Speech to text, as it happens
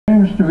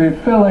seems to be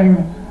filling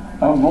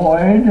a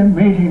void,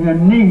 meeting a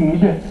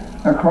need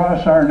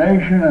across our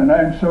nation, and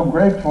I'm so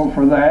grateful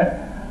for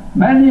that.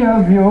 Many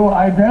of you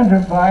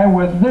identify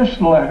with this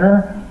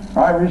letter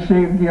I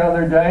received the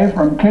other day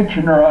from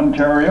Kitchener,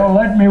 Ontario.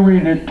 Let me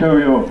read it to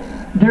you.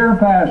 Dear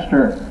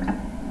Pastor,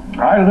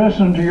 I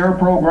listen to your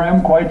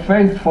program quite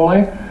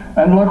faithfully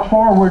and look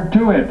forward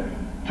to it.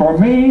 For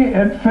me,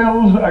 it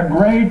fills a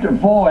great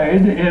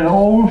void in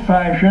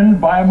old-fashioned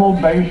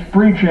Bible-based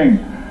preaching.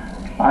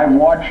 I've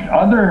watched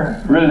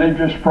other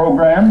religious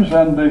programs,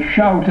 and the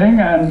shouting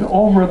and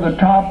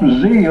over-the-top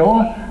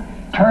zeal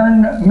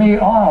turn me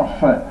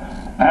off,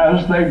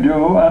 as they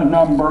do a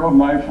number of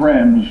my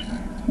friends.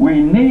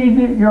 We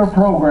need your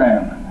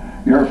program,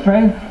 your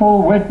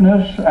faithful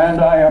witness,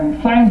 and I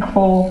am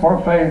thankful for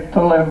Faith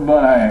to Live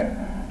By.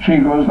 She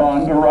goes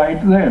on to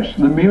write this: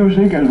 the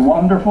music is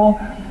wonderful,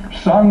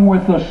 sung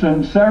with the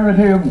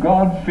sincerity of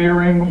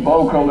God-fearing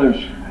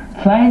vocalists.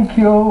 Thank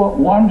you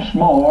once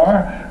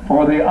more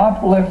for the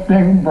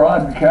uplifting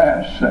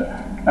broadcasts.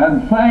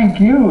 And thank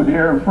you,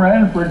 dear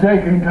friend, for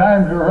taking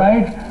time to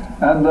write.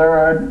 And there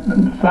are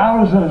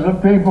thousands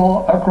of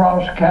people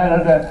across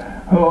Canada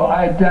who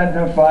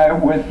identify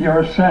with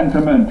your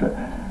sentiment.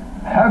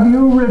 Have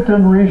you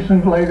written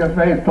recently to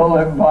Faith to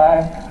Live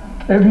By?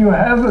 If you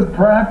haven't,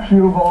 perhaps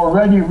you've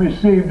already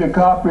received a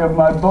copy of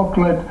my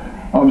booklet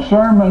of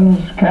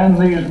sermons, Can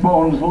These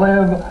Bones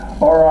Live?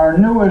 Or our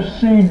newest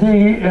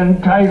CD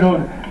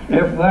entitled,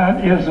 If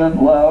That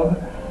Isn't Love.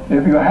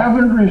 If you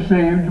haven't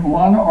received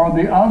one or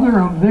the other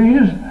of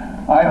these,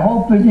 I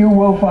hope that you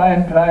will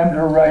find time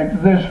to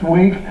write this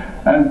week,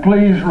 and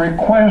please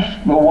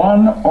request the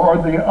one or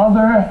the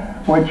other,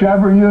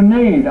 whichever you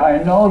need. I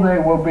know they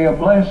will be a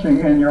blessing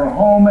in your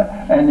home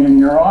and in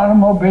your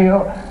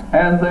automobile,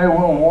 and they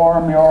will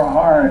warm your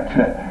heart.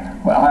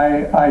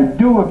 I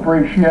do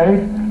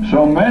appreciate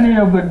so many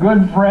of the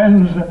good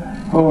friends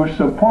who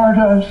support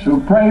us,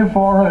 who pray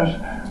for us,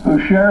 who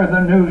share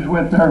the news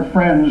with their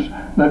friends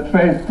that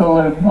Faith to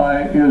Live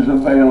By is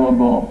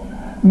available.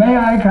 May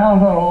I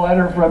count on a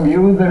letter from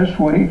you this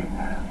week?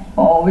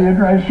 All the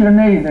address you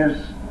need is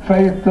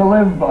Faith to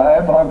Live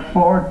By, Box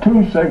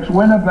 426,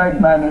 Winnipeg,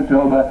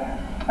 Manitoba,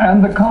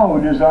 and the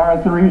code is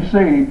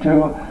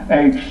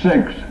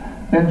R3C2H6.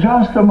 In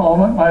just a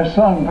moment, my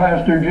son,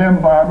 Pastor Jim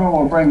Barber,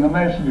 will bring the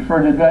message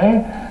for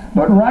today.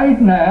 But right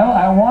now,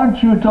 I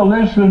want you to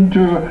listen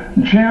to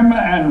Jim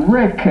and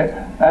Rick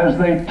as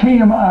they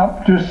team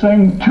up to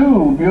sing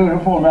two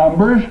beautiful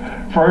numbers.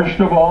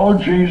 First of all,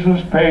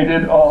 Jesus Paid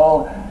It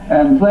All,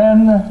 and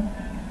then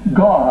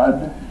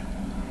God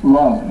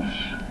Loves.